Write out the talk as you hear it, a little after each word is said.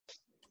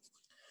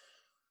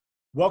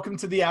Welcome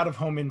to the Out of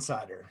Home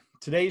Insider.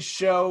 Today's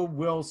show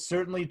will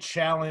certainly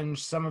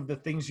challenge some of the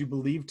things you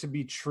believe to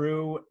be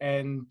true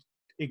and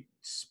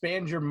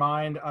expand your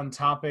mind on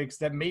topics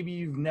that maybe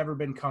you've never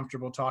been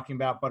comfortable talking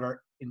about, but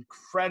are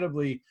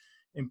incredibly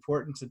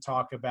important to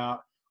talk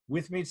about.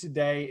 With me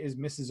today is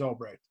Mrs.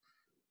 Ulbricht.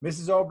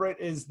 Mrs. Ulbricht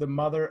is the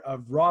mother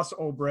of Ross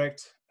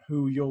Ulbricht,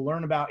 who you'll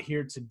learn about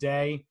here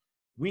today.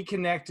 We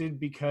connected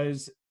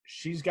because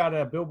she's got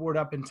a billboard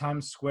up in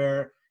Times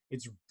Square.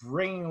 It's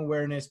bringing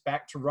awareness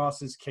back to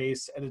Ross's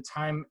case at a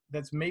time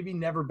that's maybe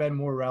never been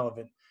more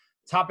relevant.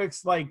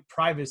 Topics like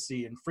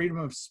privacy and freedom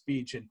of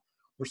speech. And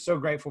we're so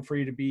grateful for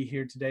you to be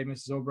here today,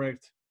 Mrs.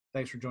 Ulbricht.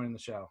 Thanks for joining the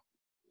show.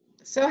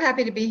 So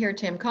happy to be here,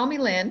 Tim. Call me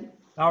Lynn.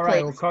 All right,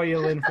 please. We'll call you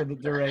Lynn for the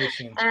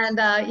duration. And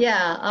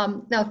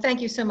no,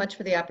 thank you so much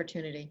for the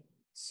opportunity.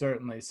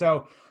 Certainly.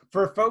 So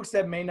for folks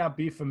that may not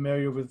be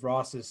familiar with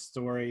Ross's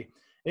story,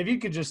 if you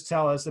could just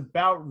tell us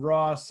about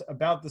Ross,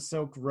 about the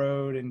Silk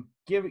Road, and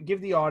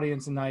give the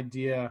audience an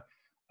idea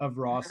of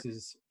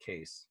Ross's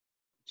case.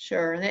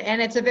 Sure,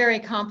 and it's a very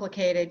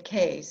complicated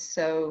case,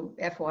 so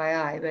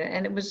FYI.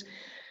 And it was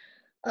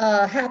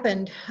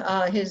happened.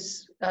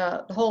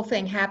 The whole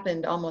thing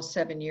happened almost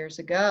 7 years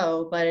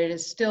ago, but it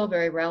is still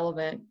very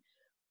relevant.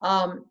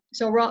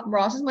 So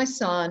Ross is my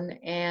son,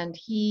 and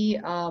he,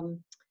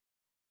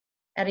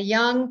 at a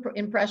young,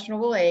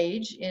 impressionable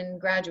age in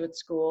graduate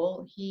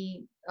school,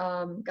 he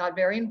got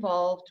very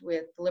involved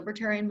with the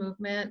libertarian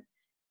movement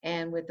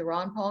and with the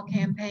Ron Paul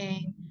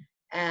campaign,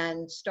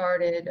 and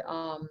started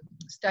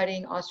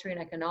studying Austrian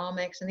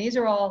economics. And these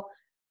are all,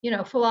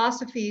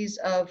 philosophies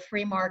of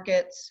free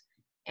markets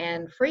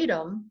and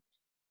freedom.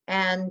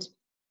 And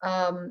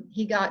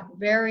he got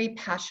very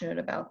passionate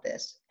about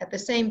this. At the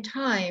same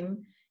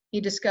time,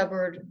 he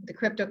discovered the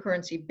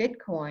cryptocurrency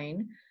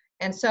Bitcoin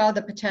and saw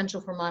the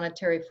potential for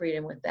monetary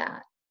freedom with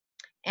that.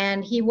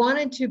 And he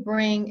wanted to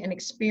bring an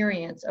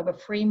experience of a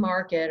free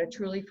market, a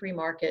truly free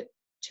market,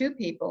 to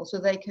people so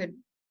they could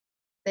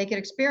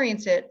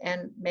experience it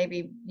and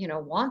maybe,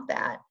 want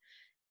that.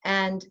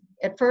 And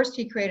at first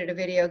he created a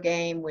video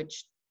game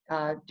which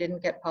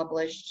didn't get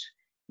published.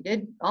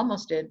 He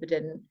almost did, but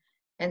didn't.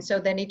 And so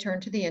then he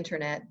turned to the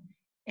internet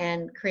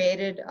and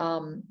created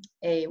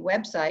a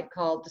website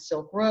called the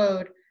Silk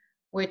Road,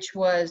 which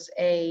was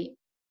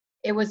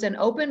an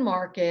open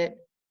market.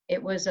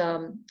 It was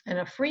in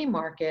a free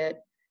market,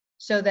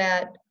 so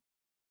that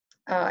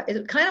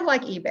it's kind of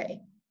like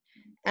eBay,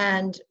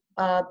 and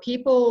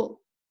people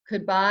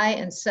could buy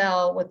and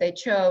sell what they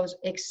chose,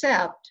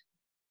 except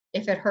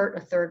if it hurt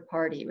a third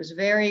party. It was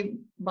very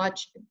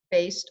much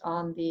based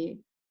on the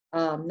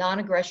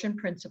non-aggression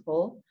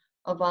principle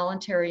of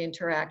voluntary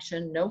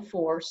interaction, no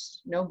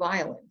force, no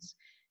violence.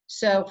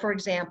 So, for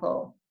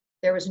example,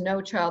 there was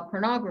no child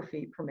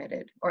pornography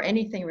permitted or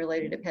anything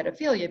related to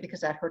pedophilia,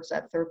 because that hurts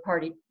that third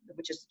party,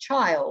 which is the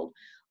child,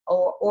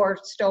 or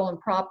stolen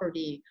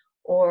property,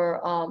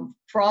 or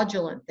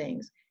fraudulent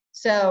things.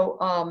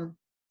 So,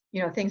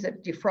 things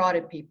that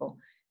defrauded people.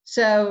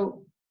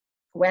 So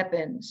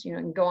weapons,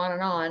 and go on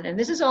and on. And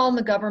this is all in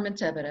the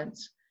government's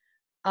evidence.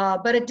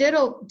 But it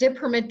did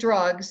permit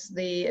drugs,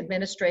 the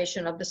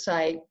administration of the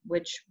site,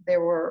 which there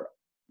were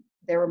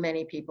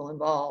many people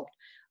involved,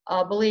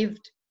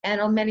 believed,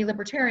 and many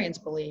libertarians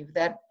believe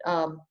that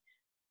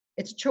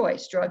it's a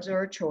choice. Drugs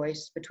are a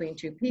choice between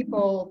two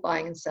people,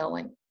 buying and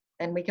selling.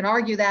 And we can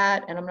argue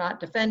that, and I'm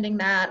not defending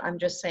that. I'm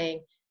just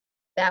saying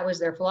that was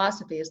their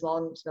philosophy, as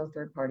long as no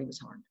third party was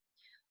harmed.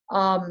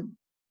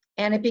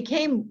 And it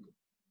became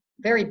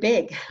very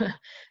big,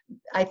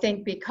 I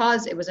think,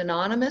 because it was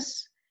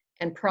anonymous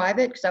and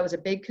private, because that was a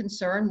big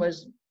concern,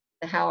 was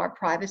how our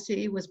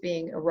privacy was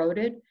being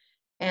eroded.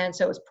 And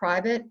so it was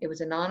private, it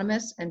was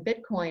anonymous, and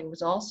Bitcoin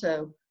was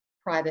also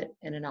private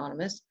and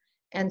anonymous.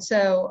 And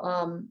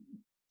so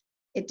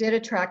it did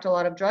attract a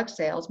lot of drug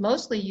sales,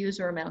 mostly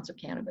user amounts of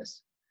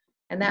cannabis.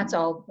 And that's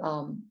all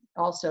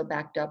also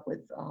backed up with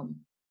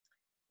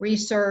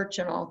research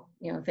and all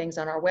things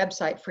on our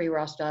website,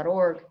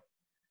 freeross.org.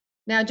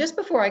 Now, just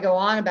before I go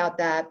on about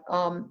that,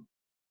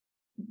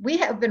 we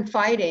have been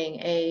fighting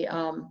a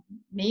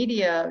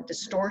media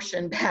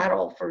distortion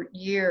battle for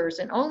years,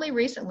 and only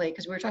recently,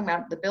 because we were talking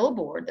about the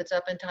billboard that's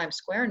up in Times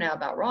Square now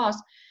about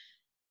Ross,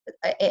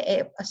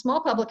 a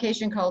small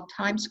publication called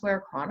Times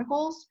Square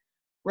Chronicles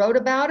wrote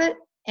about it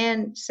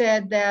and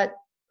said that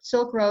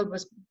Silk Road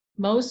was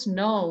most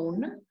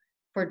known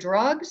for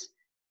drugs,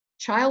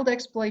 child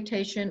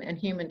exploitation, and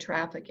human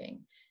trafficking.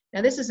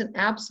 Now, this is an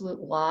absolute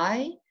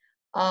lie.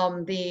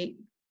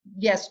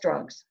 Yes,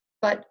 drugs,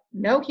 but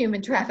no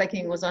human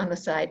trafficking was on the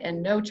site,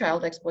 and no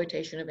child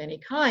exploitation of any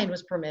kind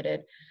was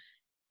permitted.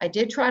 I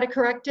did try to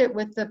correct it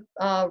with the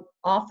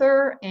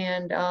author,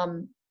 and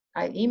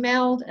I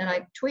emailed and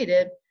I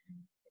tweeted.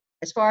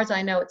 As far as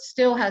I know, it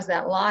still has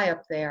that lie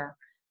up there.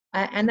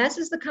 And this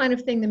is the kind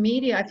of thing the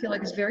media, I feel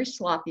like, is very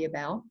sloppy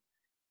about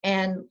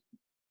and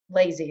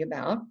lazy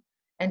about,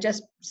 and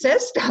just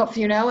says stuff,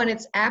 and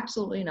it's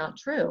absolutely not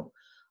true.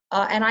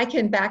 And I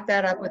can back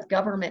that up with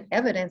government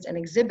evidence and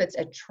exhibits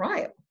at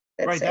trial.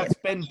 that Right, say that's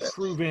it's been not true.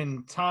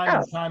 proven time Oh,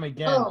 and time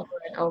again. over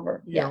and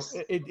over. You know, Yes.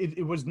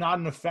 it was not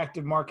an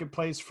effective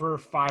marketplace for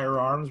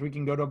firearms. We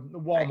can go to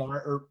Right.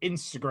 Walmart or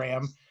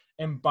Instagram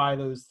and buy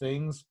those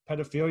things.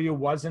 Pedophilia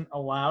wasn't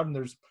allowed, and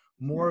there's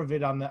more of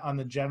it on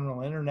the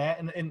general internet.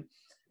 And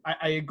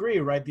I agree,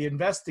 right? The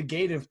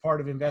investigative part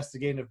of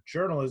investigative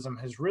journalism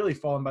has really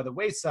fallen by the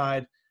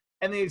wayside,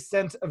 and the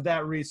extent of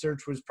that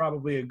research was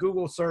probably a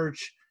Google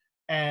search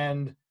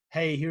and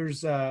hey,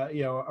 here's a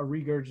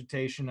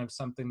regurgitation of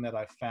something that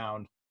I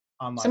found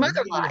online. Some The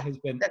other media lie has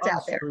been that's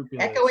out there, echoing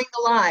unscrupulous.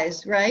 the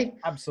lies, right?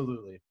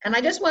 Absolutely. And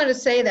I just wanted to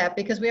say that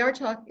because we are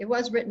talking, it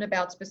was written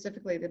about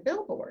specifically the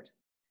Billboard.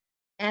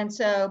 And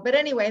so, but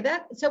anyway,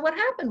 so what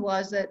happened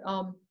was that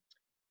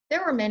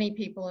there were many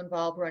people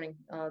involved running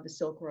the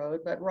Silk Road,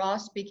 but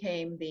Ross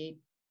became the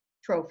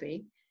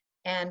trophy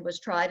and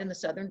was tried in the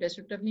Southern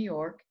District of New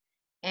York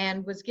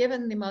and was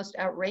given the most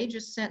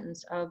outrageous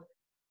sentence of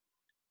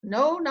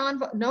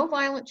no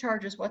violent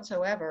charges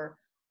whatsoever,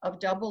 of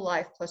double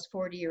life plus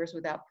 40 years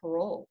without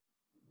parole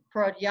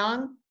for a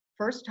young,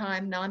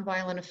 first-time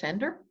nonviolent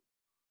offender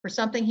for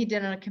something he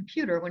did on a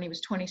computer when he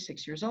was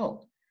 26 years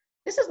old.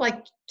 This is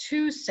like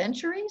 2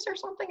 centuries or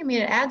something. I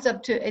mean, it adds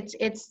up to,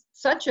 it's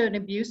such an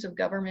abuse of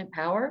government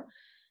power.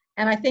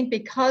 And I think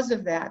because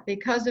of that,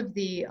 because of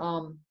the,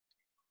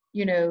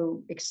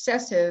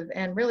 excessive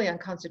and really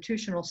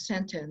unconstitutional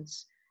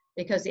sentence,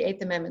 because the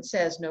Eighth Amendment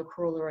says no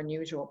cruel or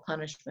unusual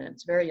punishment.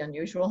 It's very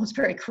unusual. It's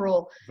very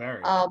cruel.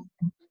 Very. That,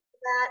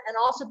 and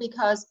also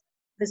because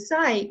the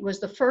site was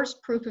the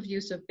first proof of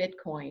use of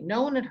Bitcoin.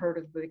 No one had heard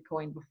of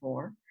Bitcoin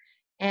before,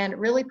 and it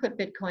really put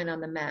Bitcoin on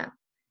the map.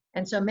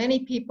 And so many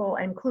people,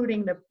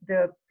 including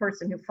the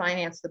person who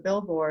financed the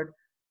Billboard,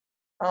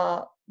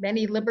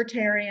 many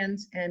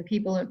libertarians and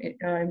people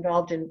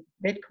involved in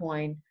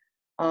Bitcoin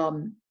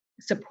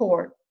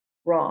support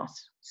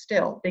Ross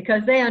still,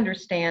 because they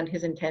understand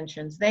his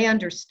intentions. They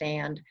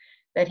understand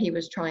that he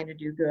was trying to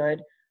do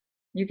good.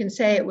 You can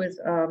say it was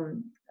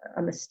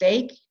a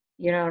mistake,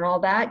 and all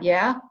that.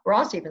 Yeah,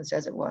 Ross even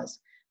says it was.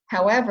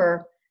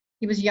 However,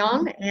 he was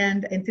young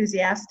and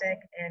enthusiastic,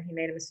 and he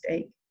made a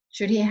mistake.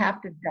 Should he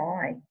have to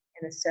die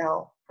in a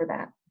cell for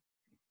that?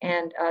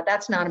 And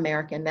that's not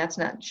American.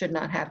 Should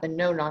not happen.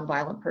 No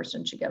nonviolent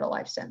person should get a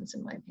life sentence,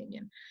 in my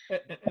opinion.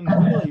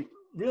 And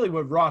really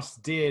what Ross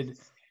did,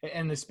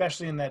 and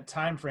especially in that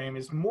time frame,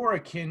 is more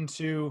akin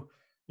to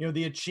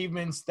the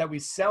achievements that we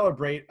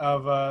celebrate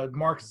of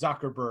Mark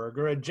Zuckerberg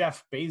or a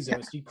Jeff Bezos. Yeah.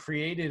 He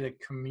created a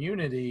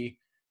community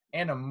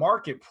and a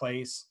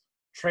marketplace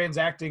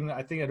transacting,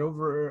 I think, at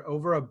over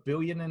 $1.5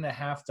 billion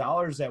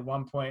at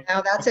one point.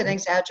 Now that's an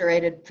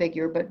exaggerated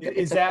figure, but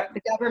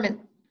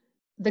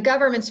the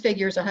government's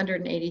figure is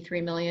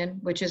 183 million,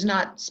 which is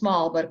not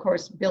small, but of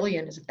course,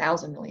 billion is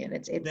 1,000 million.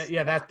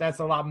 That's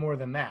a lot more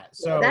than that.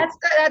 So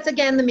that's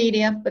again the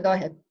media. But go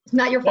ahead, it's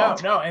not your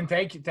fault. No, and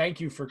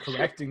thank you for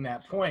correcting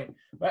that point.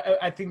 But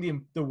I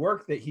think the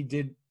work that he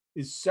did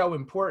is so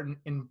important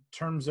in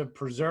terms of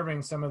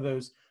preserving some of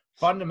those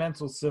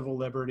fundamental civil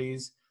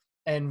liberties,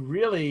 and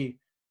really,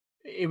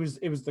 it was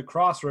the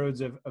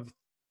crossroads of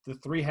the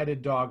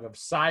 3-headed dog of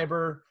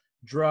cyber,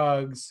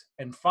 drugs,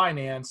 and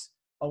finance.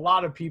 A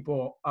lot of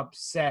people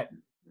upset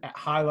at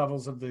high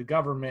levels of the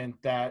government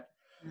that,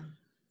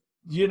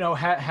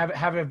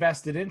 have a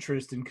vested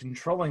interest in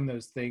controlling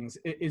those things.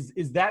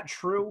 Is that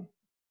true?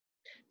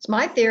 It's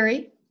my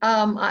theory.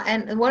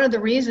 And one of the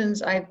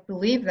reasons I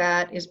believe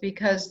that is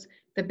because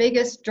the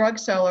biggest drug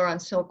seller on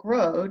Silk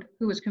Road,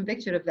 who was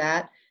convicted of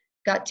that,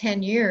 got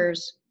 10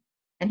 years,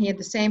 and he had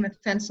the same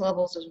offense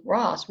levels as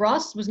Ross.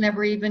 Ross was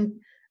never even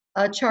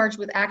charged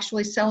with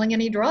actually selling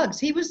any drugs.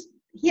 He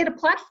had a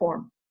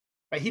platform.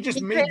 He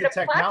just made the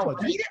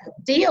technology. He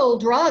didn't deal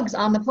drugs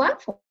on the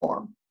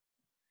platform.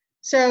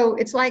 So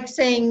it's like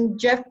saying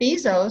Jeff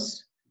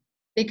Bezos,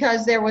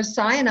 because there was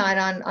cyanide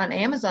on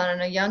Amazon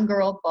and a young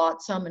girl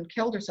bought some and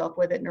killed herself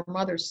with it, and her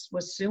mother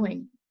was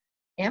suing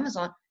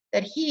Amazon,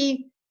 that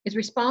he is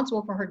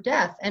responsible for her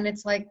death. And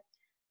it's like,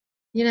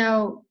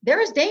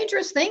 there is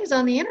dangerous things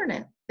on the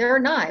internet. There are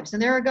knives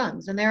and there are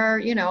guns and there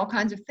are, all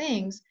kinds of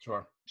things.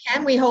 Sure.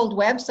 Can we hold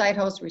website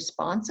hosts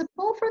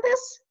responsible for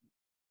this?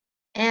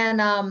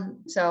 And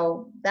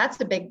so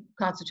that's a big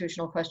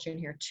constitutional question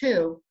here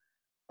too.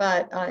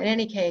 But in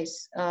any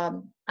case,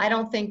 I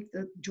don't think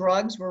the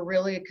drugs were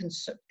really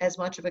as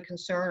much of a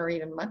concern, or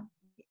even much.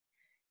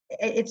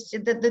 It's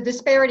the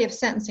disparity of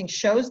sentencing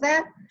shows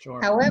that. Sure.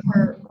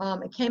 However,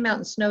 it came out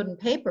in Snowden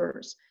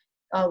papers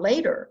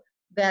later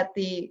that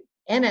the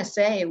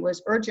NSA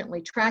was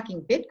urgently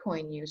tracking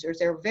Bitcoin users.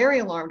 They were very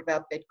alarmed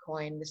about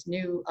Bitcoin, this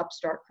new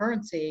upstart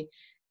currency.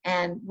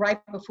 And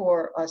right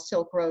before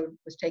Silk Road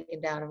was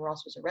taken down and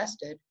Ross was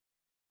arrested,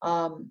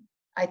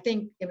 I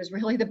think it was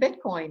really the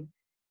Bitcoin.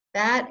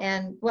 That,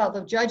 and well,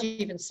 the judge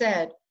even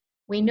said,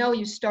 we know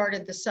you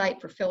started the site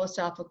for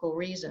philosophical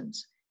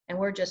reasons, and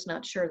we're just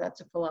not sure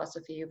that's a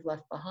philosophy you've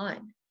left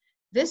behind.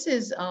 This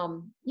is,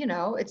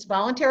 it's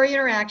voluntary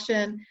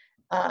interaction,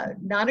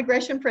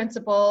 non-aggression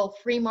principle,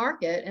 free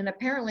market, and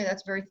apparently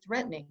that's very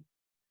threatening.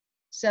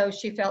 So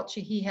she felt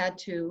he had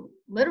to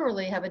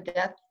literally have a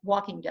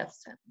walking death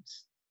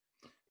sentence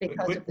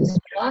because of his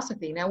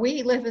philosophy. Now,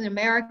 we live in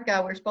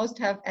America. We're supposed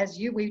to have,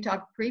 we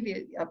talked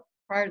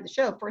prior to the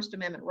show, First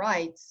Amendment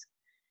rights,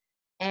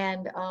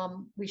 and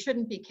we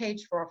shouldn't be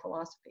caged for our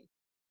philosophy.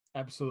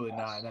 Absolutely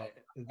not.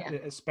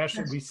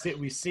 Especially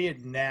we see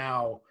it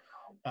now,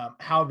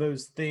 how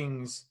those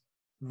things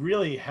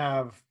really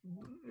have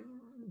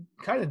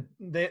kind of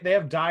they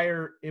have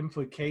dire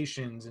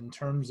implications in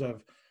terms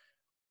of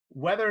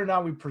whether or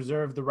not we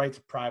preserve the right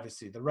to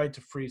privacy, the right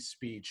to free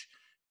speech.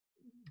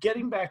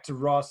 Getting back to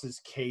Ross's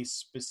case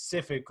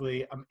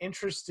specifically, I'm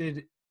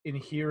interested in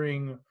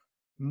hearing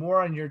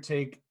more on your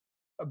take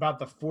about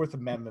the Fourth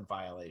Amendment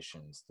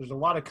violations. There's a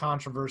lot of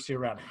controversy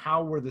around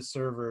how were the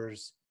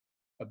servers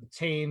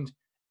obtained,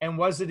 and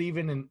was it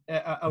even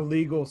a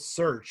legal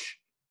search?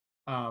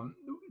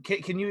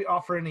 Can you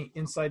offer any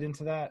insight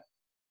into that?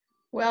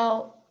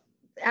 Well,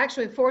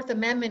 actually, Fourth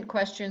Amendment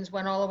questions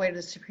went all the way to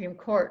the Supreme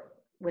Court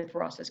with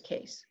Ross's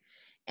case.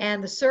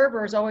 And the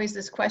server is always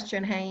this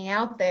question hanging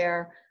out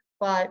there,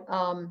 but,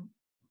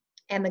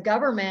 and the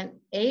government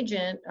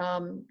agent,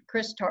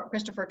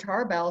 Christopher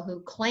Tarbell,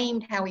 who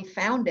claimed how he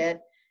found it,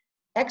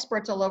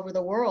 experts all over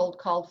the world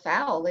called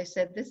foul. They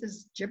said, this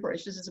is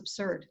gibberish, this is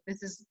absurd,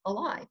 this is a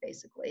lie,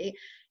 basically.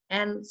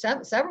 And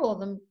several of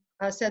them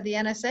said the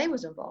NSA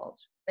was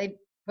involved. They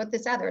put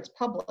this out there, it's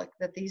public,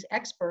 that these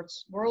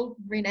experts,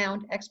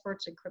 world-renowned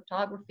experts in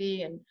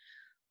cryptography and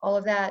all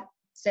of that,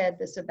 said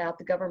this about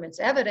the government's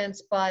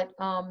evidence, but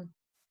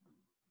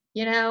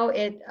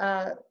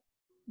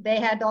they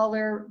had all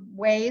their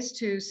ways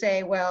to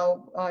say,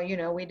 well,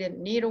 we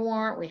didn't need a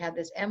warrant. We had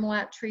this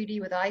MLAT treaty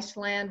with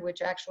Iceland,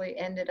 which actually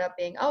ended up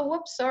being, oh,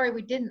 whoops, sorry,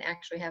 we didn't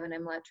actually have an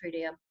MLAT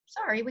treaty. I'm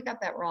sorry, we got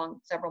that wrong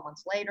several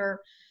months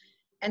later.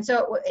 And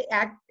so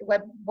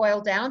what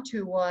boiled down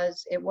to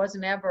was it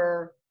wasn't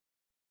ever,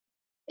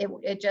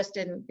 it just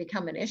didn't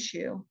become an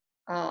issue.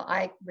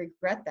 I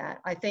regret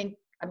that. I didn't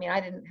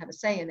have a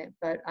say in it,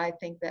 but I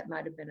think that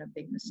might have been a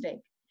big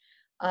mistake,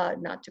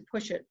 not to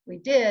push it. We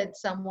did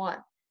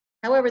somewhat.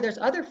 However, there's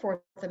other Fourth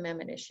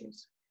Amendment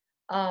issues.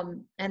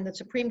 And the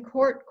Supreme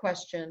Court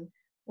question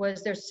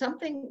was, there's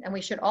something, and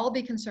we should all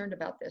be concerned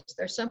about this,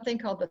 there's something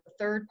called the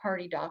third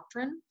party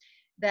doctrine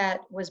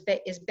that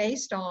is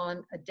based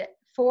on a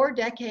 4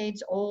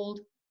 decades old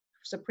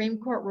Supreme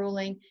Court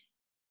ruling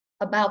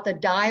about the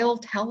dial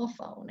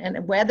telephone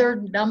and whether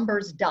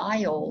numbers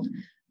dialed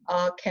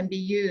can be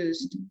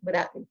used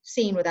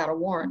seen without a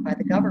warrant by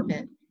the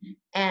government.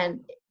 And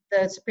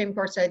the Supreme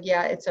Court said,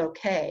 yeah, it's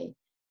okay.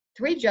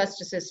 3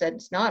 justices said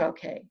it's not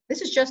okay.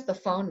 This is just the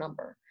phone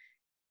number.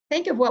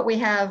 Think of what we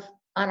have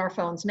on our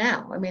phones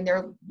now. I mean,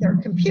 they're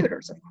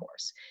computers, of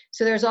course.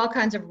 So there's all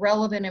kinds of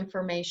relevant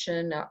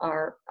information,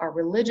 our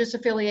religious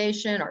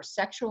affiliation, our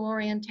sexual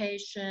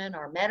orientation,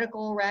 our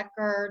medical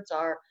records,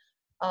 our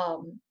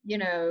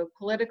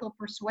political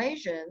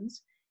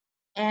persuasions.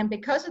 And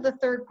because of the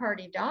third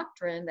party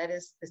doctrine, that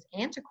is this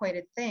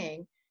antiquated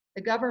thing,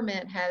 the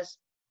government has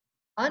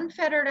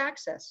unfettered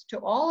access to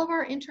all of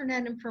our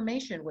internet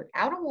information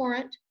without a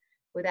warrant,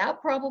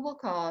 without probable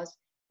cause,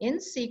 in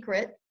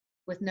secret,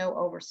 with no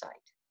oversight,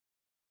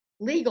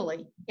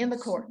 legally in the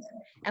courts.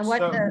 And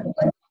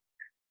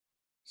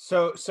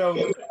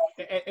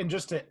and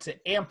just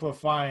to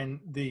amplify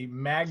the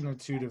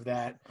magnitude of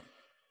that,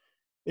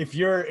 if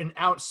you're an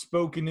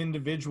outspoken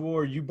individual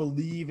or you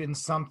believe in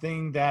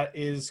something that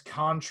is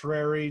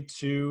contrary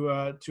to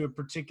a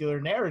particular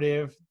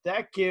narrative,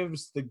 that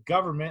gives the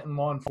government and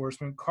law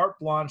enforcement carte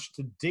blanche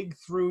to dig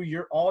through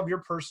all of your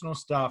personal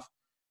stuff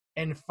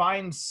and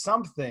find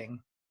something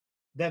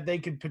that they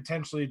could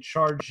potentially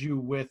charge you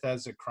with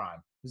as a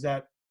crime. Is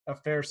that a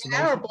fair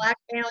summation? Or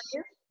blackmail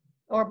you,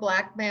 or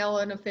blackmail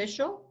an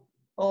official,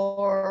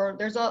 or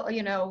there's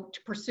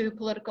to pursue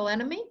political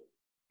enemy,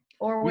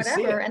 or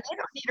whatever, and they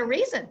don't need a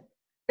reason.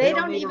 They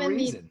don't even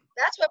need,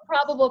 that's what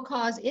probable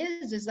cause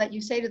is that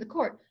you say to the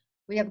court,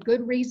 we have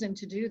good reason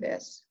to do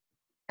this,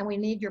 and we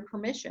need your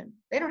permission.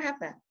 They don't have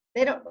that.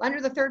 They don't,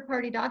 under the third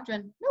party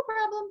doctrine, no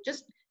problem,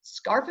 just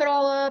scarf it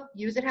all up,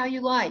 use it how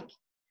you like.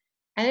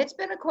 And it's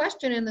been a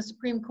question in the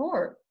Supreme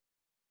Court.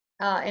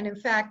 And in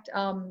fact,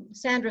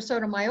 Sandra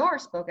Sotomayor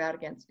spoke out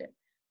against it.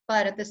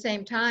 But at the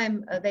same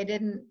time,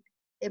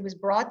 it was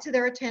brought to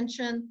their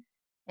attention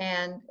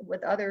and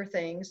with other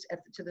things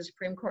to the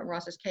Supreme Court in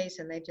Ross's case,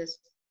 and they just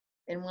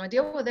didn't want to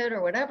deal with it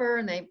or whatever,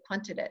 and they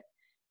punted it.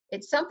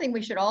 It's something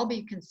we should all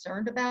be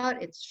concerned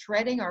about. It's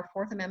shredding our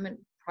Fourth Amendment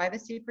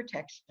privacy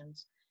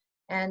protections.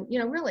 And,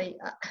 really,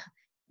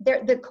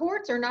 the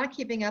courts are not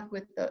keeping up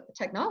with the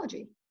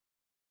technology.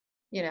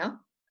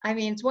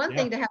 It's one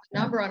thing to have a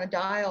number on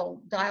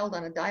dialed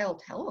on a dial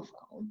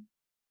telephone.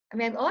 I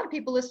mean, a lot of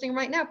people listening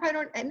right now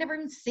probably I've never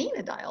even seen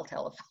a dial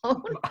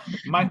telephone.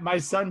 my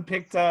son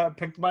picked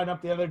mine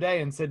up the other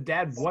day and said,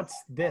 "Dad, what's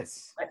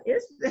this? What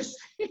is this?"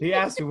 He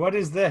asked me, "What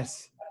is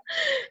this?"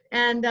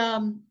 And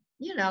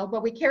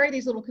but we carry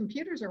these little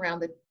computers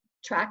around that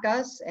track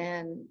us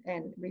and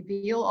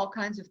reveal all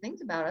kinds of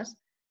things about us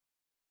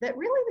that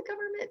really the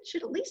government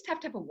should at least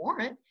have to have a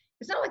warrant.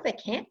 It's not like they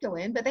can't go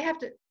in, but they have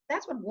to,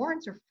 that's what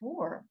warrants are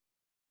for,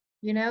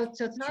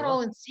 so it's not Sure.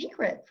 all in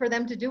secret for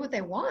them to do what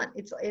they want.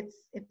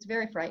 It's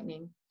very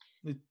frightening.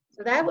 It-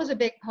 So that was a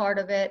big part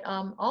of it.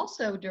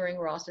 Also during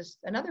Ross's,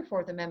 another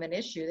Fourth Amendment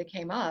issue that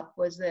came up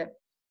was that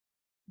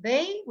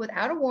they,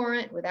 without a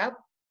warrant, without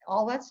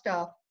all that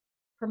stuff,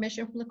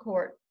 permission from the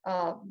court,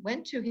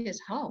 went to his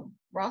home,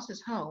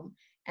 Ross's home,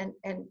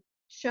 and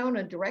shown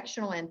a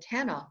directional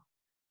antenna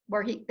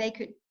where they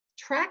could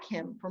track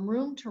him from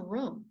room to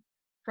room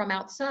from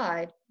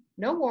outside,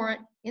 no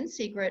warrant, in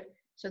secret.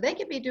 So they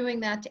could be doing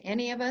that to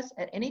any of us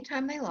at any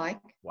time they like.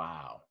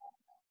 Wow.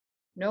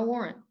 No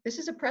warrant. This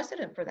is a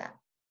precedent for that.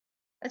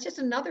 That's just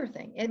another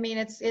thing. I mean,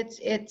 it's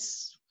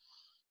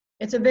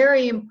a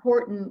very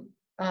important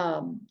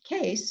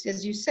case,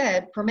 as you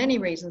said, for many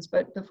reasons,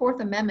 but the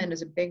Fourth Amendment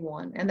is a big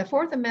one. And the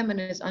Fourth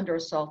Amendment is under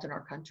assault in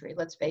our country.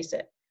 Let's face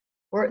it.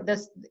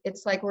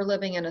 It's like we're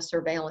living in a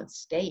surveillance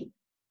state.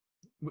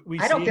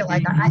 I don't feel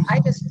like I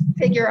just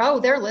figure, oh,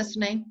 they're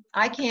listening.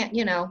 I can't,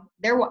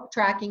 they're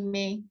tracking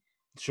me.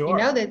 Sure.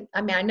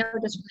 I know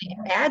just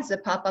ads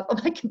that pop up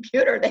on my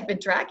computer, they've been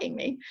tracking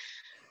me.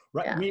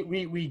 Right.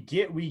 Yeah. We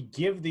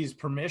give these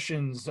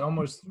permissions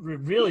almost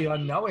really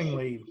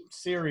unknowingly.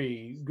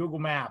 Siri, Google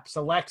Maps,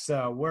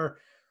 Alexa, we're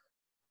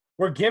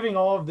giving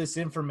all of this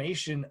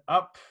information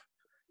up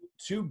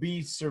to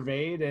be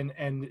surveyed, and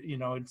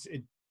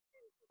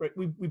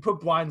we put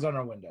blinds on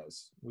our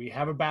windows. We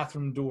have a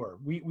bathroom door.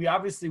 We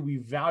obviously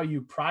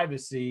value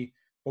privacy,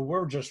 but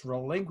we're just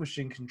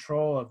relinquishing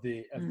control of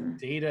the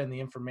data and the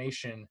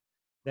information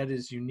that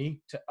is unique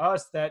to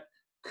us that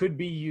could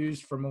be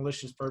used for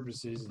malicious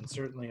purposes. And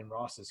certainly in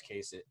Ross's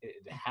case, it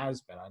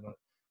has been. I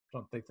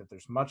don't think that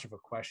there's much of a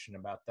question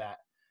about that.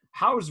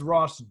 How is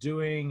Ross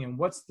doing, and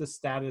what's the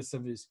status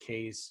of his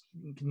case?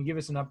 Can you give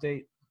us an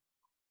update?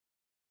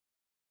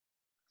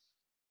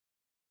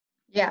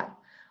 Yeah,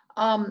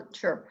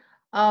 sure.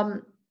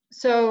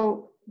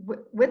 So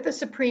with the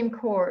Supreme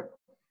Court,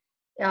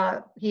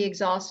 he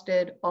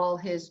exhausted all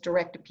his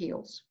direct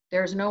appeals.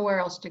 There's nowhere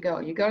else to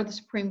go. You go to the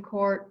Supreme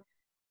Court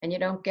and you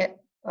don't get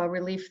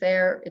relief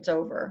there, it's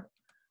over.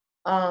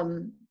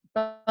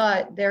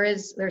 But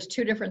there's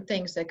two different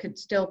things that could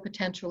still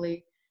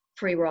potentially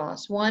free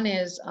Ross. One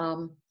is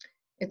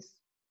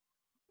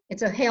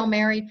it's a Hail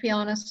Mary, to be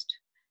honest.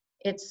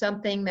 It's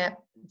something that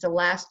it's a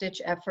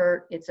last-ditch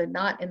effort. It's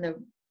not in the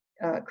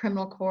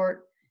criminal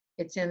court.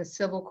 It's in the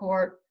civil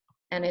court,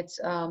 and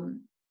it's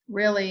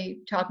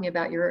really talking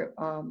about your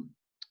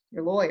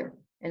lawyer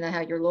and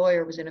how your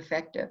lawyer was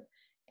ineffective.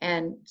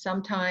 And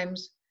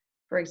sometimes,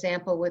 for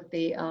example, with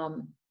the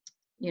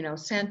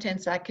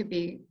sentence, that could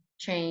be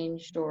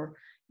changed, or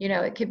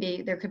there could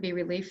be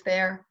relief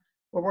there.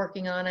 We're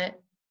working on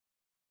it.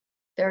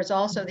 There's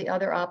also the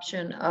other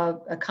option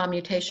of a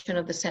commutation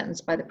of the sentence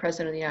by the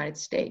President of the United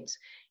States.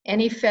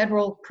 Any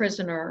federal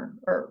prisoner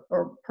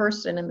or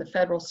person in the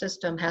federal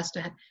system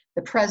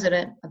the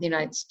President of the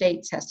United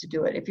States has to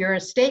do it. If you're in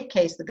a state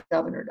case, the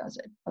governor does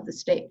it, of the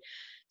state.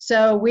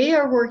 So we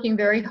are working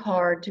very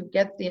hard to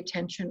get the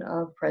attention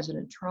of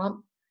President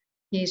Trump.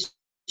 He's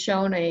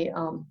shown a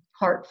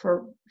heart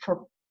for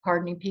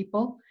pardoning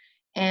people.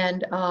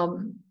 And,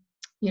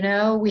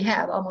 we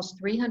have almost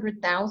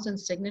 300,000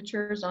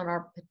 signatures on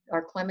our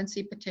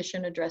clemency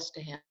petition addressed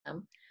to him.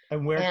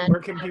 And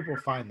where can people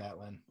find that,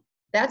 Lynn?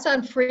 That's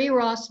on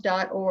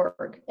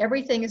freeross.org.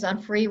 Everything is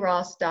on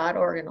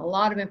freeross.org, and a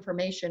lot of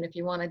information if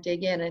you want to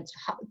dig in. It's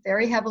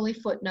very heavily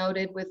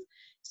footnoted with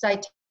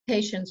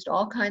citations to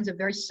all kinds of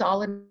very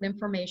solid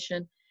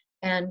information.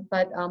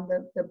 But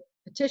the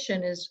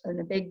petition is in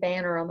a big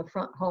banner on the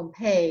front home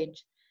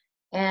page.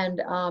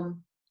 And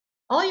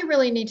all you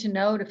really need to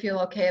know to feel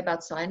okay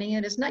about signing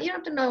it is you don't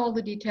have to know all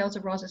the details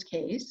of Ross's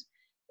case.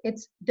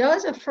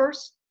 Does a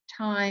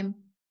first-time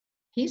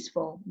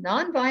peaceful,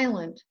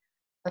 nonviolent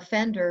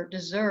offender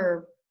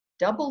deserve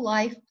double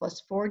life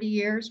plus 40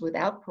 years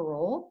without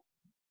parole?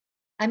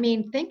 I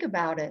mean, think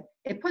about it.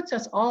 It puts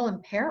us all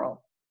in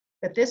peril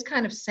that this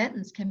kind of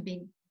sentence can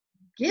be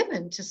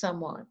given to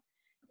someone.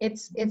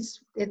 It's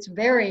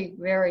very,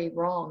 very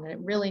wrong, and it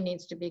really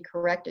needs to be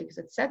corrected because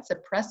it sets a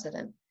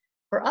precedent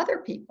for other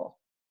people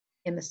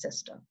in the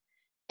system.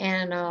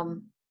 And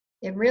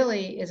it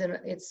really is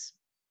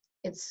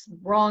it's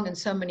wrong in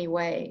so many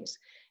ways,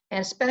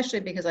 and especially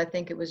because I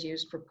think it was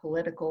used for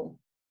political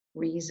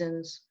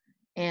reasons.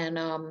 And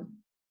I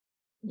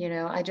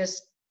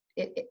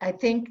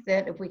think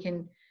that if we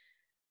can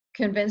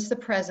convince the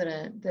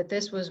president that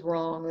this was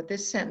wrong, that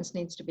this sentence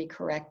needs to be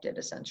corrected,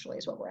 essentially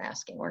is what we're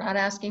asking. We're not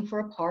asking for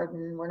a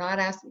pardon. We're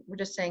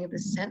just saying that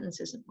this sentence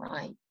isn't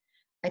right.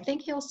 I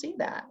think he'll see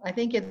that. I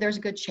think there's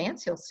a good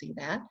chance he'll see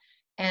that.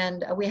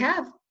 And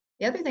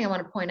the other thing I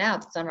want to point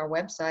out that's on our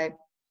website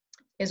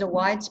is a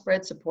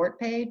widespread support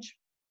page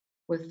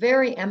with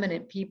very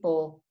eminent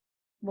people,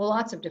 well,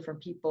 lots of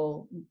different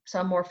people,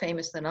 some more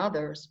famous than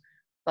others,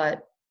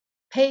 but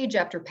page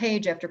after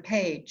page after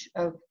page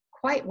of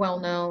quite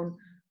well-known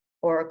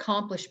or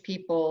accomplished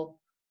people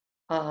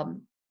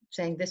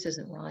saying this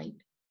isn't right.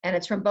 And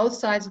it's from both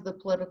sides of the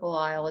political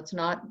aisle. It's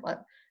not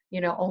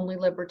only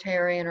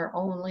libertarian or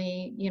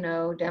only,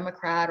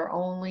 Democrat or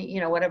only,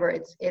 whatever.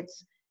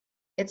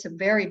 It's a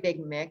very big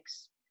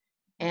mix.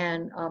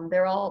 And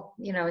they're all,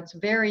 it's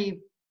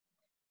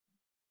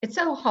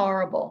so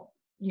horrible,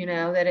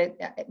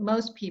 that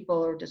most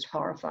people are just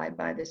horrified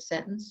by this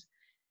sentence.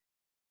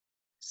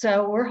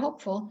 So we're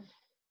hopeful.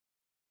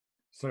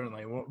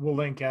 Certainly. We'll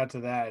link out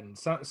to that. And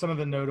some of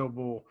the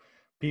notable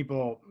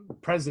people,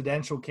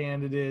 presidential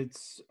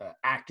candidates,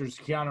 actors.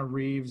 Keanu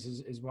Reeves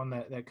is one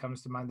that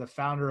comes to mind. The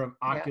founder of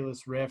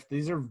Oculus Rift.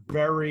 These are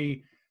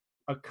very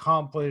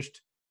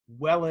accomplished,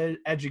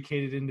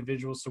 well-educated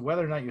individuals. So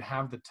whether or not you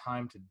have the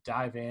time to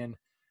dive in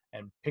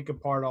and pick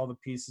apart all the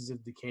pieces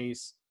of the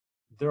case,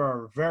 there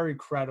are very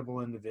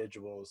credible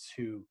individuals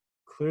who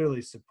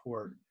clearly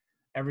support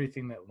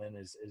everything that Lynn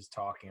is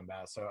talking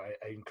about. So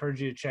I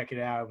encourage you to check it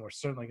out, and we're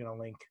certainly going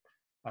to link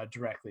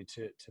directly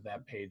to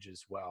that page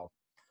as well.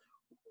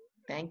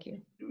 Thank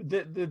you.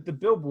 The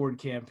Billboard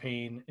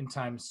campaign in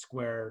Times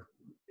Square,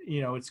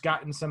 it's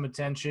gotten some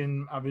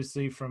attention,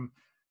 obviously, from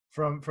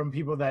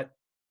people that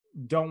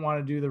don't want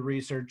to do the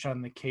research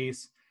on the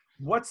case.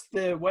 What's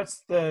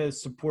the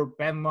support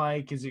been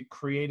like? Is it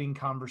creating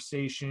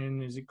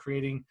conversation? Is it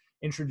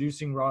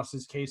introducing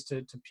Ross's case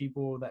to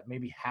people that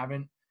maybe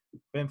haven't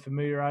been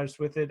familiarized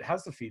with it?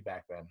 How's the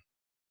feedback been?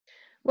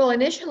 Well,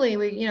 initially,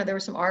 there were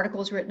some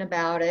articles written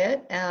about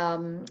it,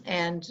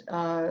 and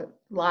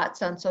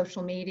lots on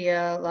social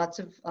media, lots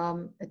of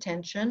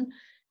attention,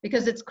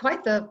 because it's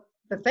quite the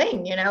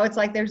thing. It's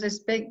like there's this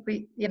big,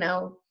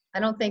 I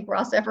don't think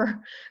Ross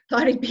ever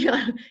thought he'd be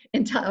on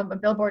a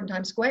billboard in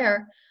Times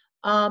Square.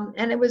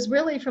 And it was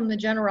really from the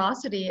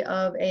generosity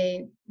of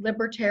a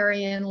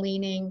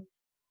libertarian-leaning,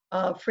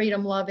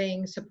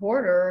 freedom-loving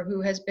supporter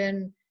who had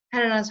it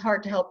on his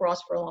heart to help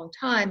Ross for a long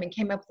time and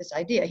came up with this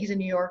idea. He's a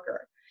New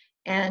Yorker.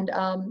 And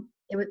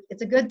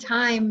it's a good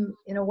time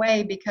in a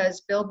way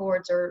because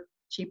billboards are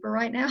cheaper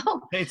right now.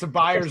 It's a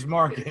buyer's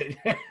market.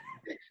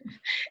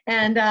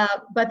 And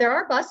but there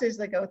are buses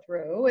that go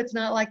through. It's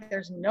not like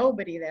there's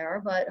nobody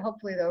there, but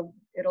hopefully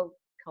it'll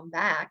come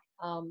back.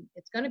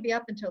 It's going to be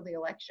up until the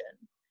election.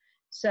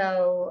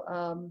 So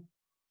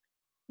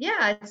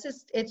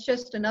it's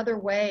just another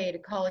way to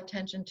call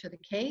attention to the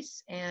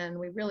case, and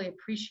we really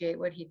appreciate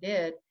what he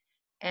did.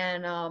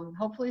 And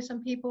hopefully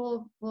some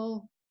people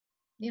will,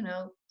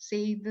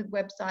 see the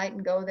website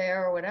and go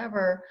there or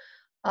whatever.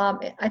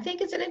 I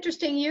think it's an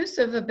interesting use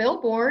of a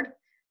billboard.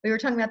 We were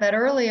talking about that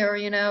earlier.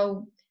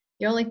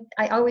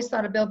 I always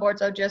thought of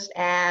billboards are just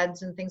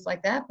ads and things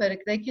like that, but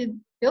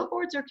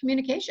billboards are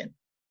communication.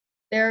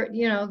 They're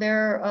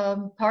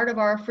part of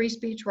our free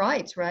speech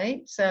rights,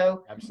 right?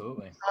 So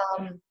absolutely.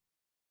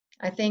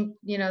 I think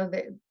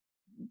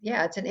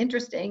it's an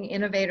interesting,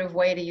 innovative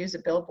way to use a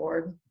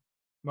billboard.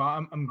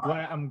 Well,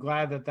 I'm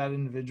glad that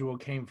individual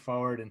came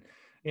forward, and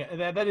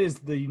that is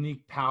the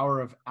unique power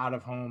of out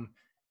of home,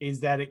 is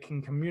that it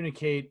can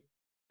communicate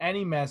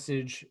any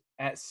message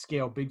at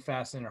scale, big,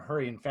 fast, in a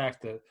hurry. In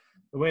fact, the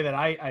way that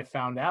I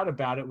found out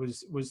about it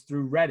was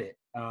through Reddit.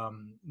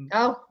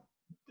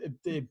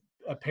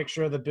 A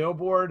picture of the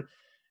billboard,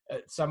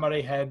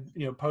 somebody had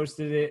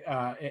posted it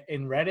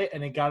in Reddit,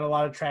 and it got a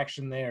lot of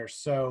traction there.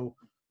 So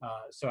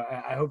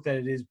I hope that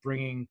it is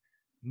bringing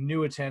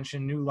new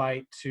attention, new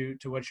light to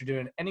what you're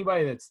doing.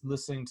 Anybody that's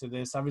listening to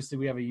this, obviously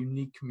we have a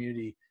unique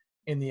community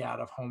in the out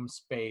of home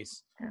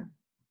space. Yeah.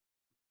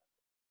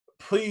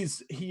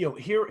 Please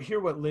hear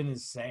what Lynn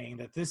is saying,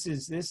 that this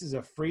is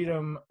a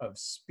freedom of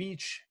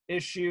speech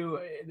issue.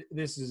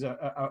 This is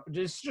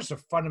just a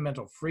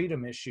fundamental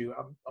freedom issue.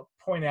 I'll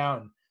point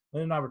out, and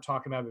Lynn and I were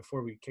talking about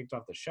before we kicked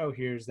off the show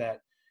here, is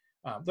that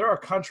there are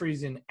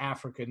countries in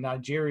Africa.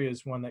 Nigeria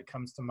is one that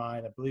comes to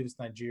mind. I believe it's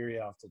Nigeria.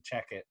 I'll have to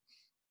check it.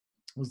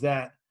 Was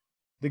that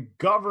the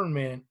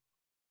government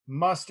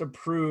must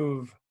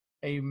approve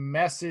a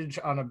message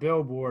on a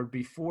billboard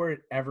before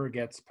it ever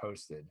gets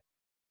posted.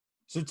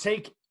 So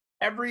take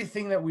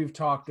everything that we've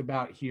talked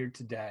about here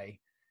today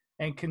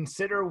and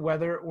consider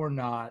whether or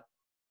not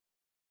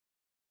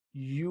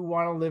you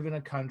want to live in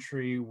a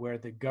country where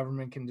the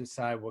government can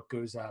decide what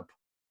goes up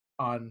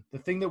on the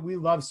thing that we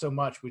love so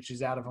much, which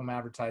is out-of-home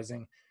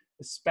advertising,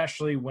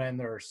 especially when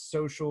there are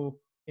social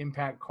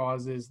impact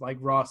causes like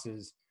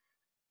Ross's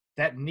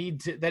that need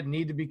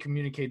to be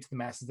communicated to the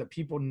masses, that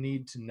people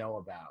need to know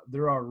about.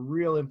 There are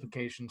real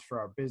implications for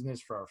our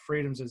business, for our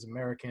freedoms as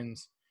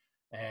Americans,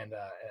 and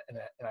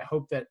I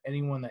hope that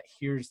anyone that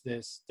hears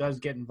this does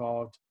get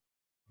involved,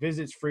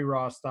 visits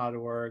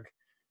freeross.org.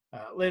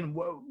 Lynn,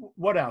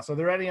 what else? Are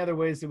there any other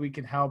ways that we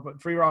can help?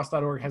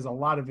 Freeross.org has a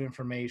lot of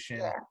information.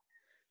 Yeah.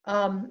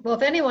 Well,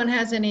 if anyone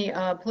has any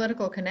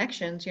political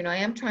connections, I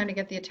am trying to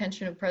get the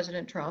attention of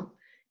President Trump.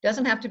 It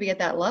doesn't have to be at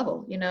that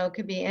level. It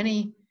could be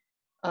any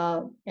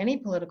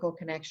political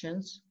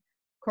connections.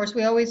 Of course,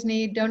 we always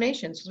need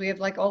donations because we have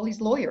like all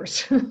these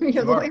lawyers.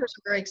 Lawyers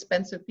are very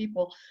expensive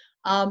people.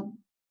 I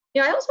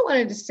also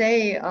wanted to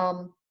say,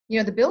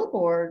 the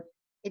billboard,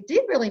 it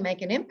did really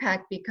make an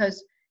impact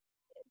because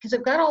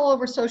it got all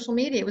over social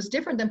media. It was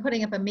different than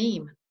putting up a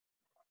meme.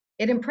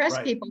 It impressed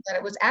Right. people that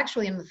it was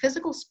actually in the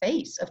physical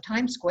space of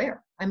Times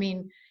Square. I mean,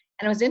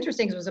 and it was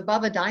interesting 'cause it was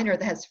above a diner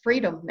that has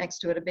freedom next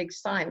to it, a big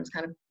sign. It was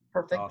kind of It's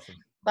perfect. awesome.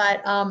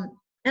 But,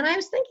 and I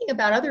was thinking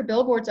about other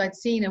billboards I'd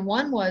seen, and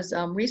one was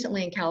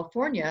recently in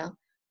California,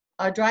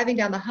 driving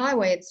down the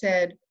highway, it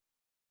said,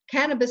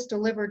 cannabis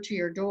delivered to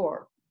your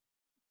door.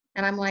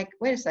 And I'm like,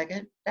 wait a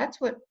second,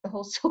 that's what the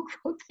whole Silk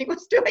Road thing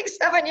was doing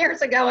 7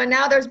 years ago. And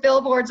now there's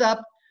billboards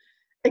up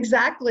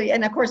exactly.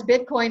 And of course,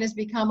 Bitcoin has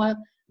become a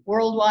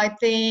worldwide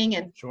thing.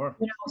 And Sure.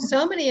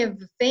 so many of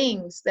the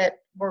things that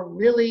were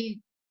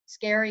really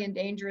scary and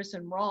dangerous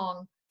and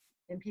wrong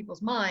in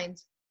people's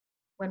minds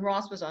when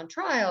Ross was on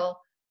trial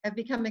have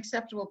become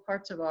acceptable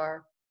parts of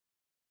our,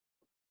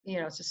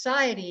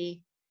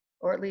 society,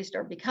 or at least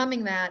are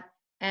becoming that.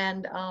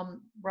 And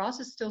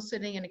Ross is still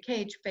sitting in a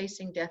cage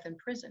facing death in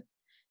prison.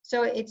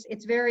 So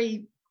it's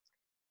very,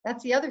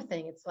 that's the other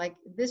thing. It's like,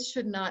 this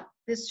should not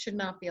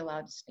be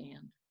allowed to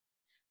stand.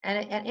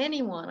 And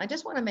anyone, I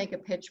just want to make a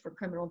pitch for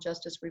criminal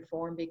justice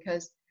reform,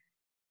 because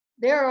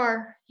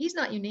he's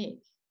not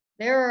unique.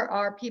 There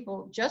are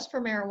people just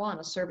for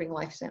marijuana serving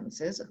life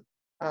sentences.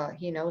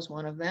 He knows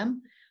one of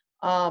them.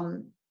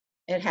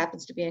 It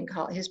happens to be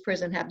his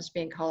prison happens to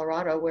be in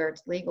Colorado, where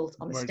it's legal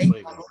on the state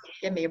level.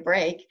 Give me a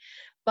break.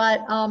 But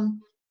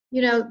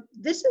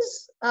this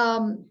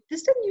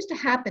didn't used to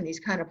happen, these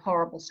kind of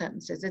horrible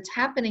sentences. It's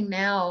happening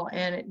now,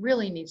 and it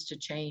really needs to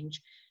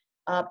change.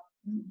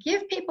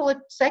 Give people a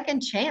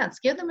second chance.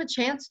 Give them a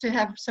chance to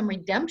have some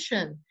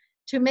redemption,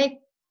 to make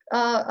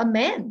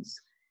amends.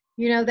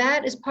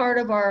 That is part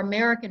of our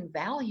American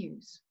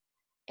values.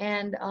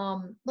 And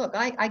look,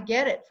 I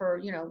get it for,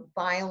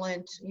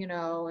 violent,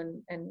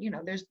 and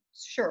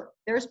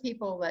there's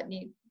people that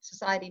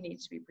society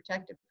needs to be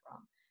protected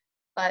from.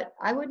 But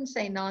I wouldn't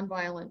say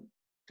nonviolent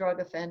drug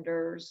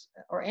offenders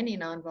or any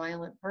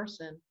nonviolent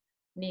person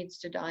needs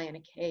to die in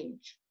a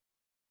cage.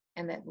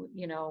 And that,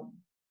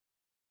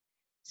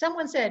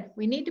 someone said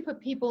we need to put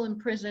people in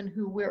prison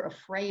who we're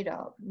afraid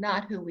of,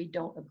 not who we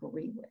don't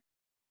agree with.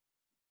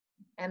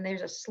 And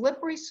there's a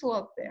slippery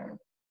slope there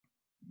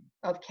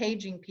of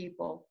caging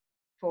people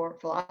for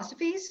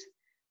philosophies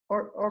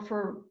or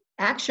for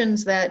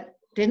actions that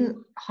didn't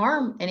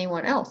harm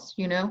anyone else,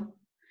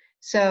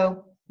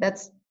 So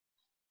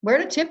we're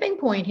at a tipping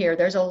point here.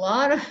 There's a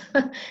lot of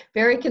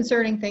very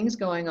concerning things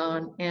going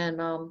on. And,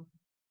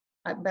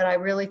 but I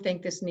really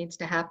think this needs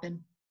to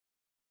happen.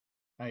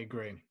 I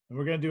agree. And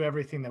we're going to do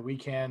everything that we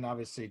can,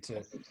 obviously,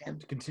 to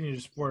continue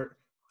to support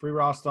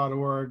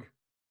freeross.org,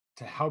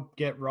 to help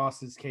get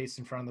Ross's case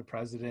in front of the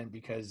president,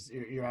 because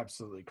you're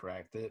absolutely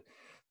correct.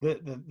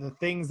 The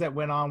things that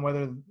went on,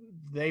 whether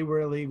they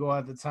were illegal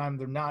at the time,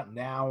 they're not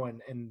now.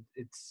 And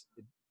it's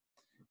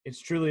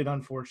truly an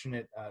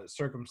unfortunate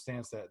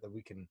circumstance that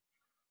we can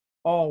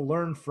all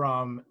learn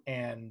from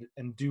and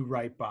do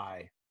right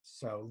by.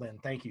 So Lynn,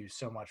 thank you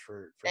so much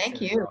for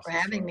thank you for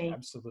having me.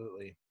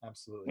 Absolutely.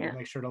 Yeah. We'll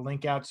make sure to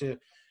link out to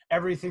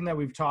everything that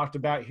we've talked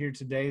about here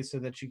today so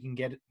that you can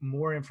get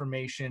more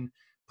information.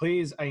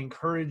 Please, I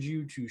encourage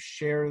you to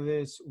share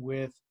this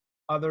with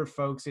other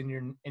folks in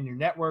your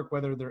network,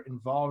 whether they're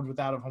involved with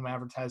out-of-home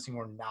advertising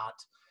or not.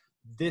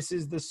 This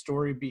is the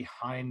story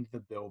behind the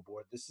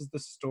billboard. This is the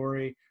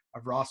story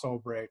of Ross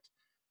Ulbricht,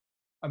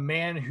 a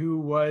man who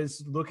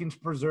was looking to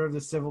preserve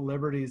the civil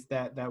liberties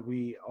that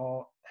we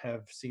all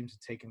have seemed to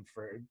take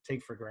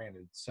for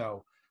granted.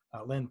 So,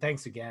 Lynn,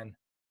 thanks again.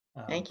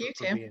 Thank you,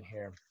 for Tim. being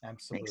here.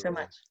 Absolutely. Thanks so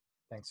much.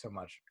 Thanks so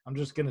much. I'm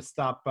just going to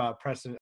stop pressing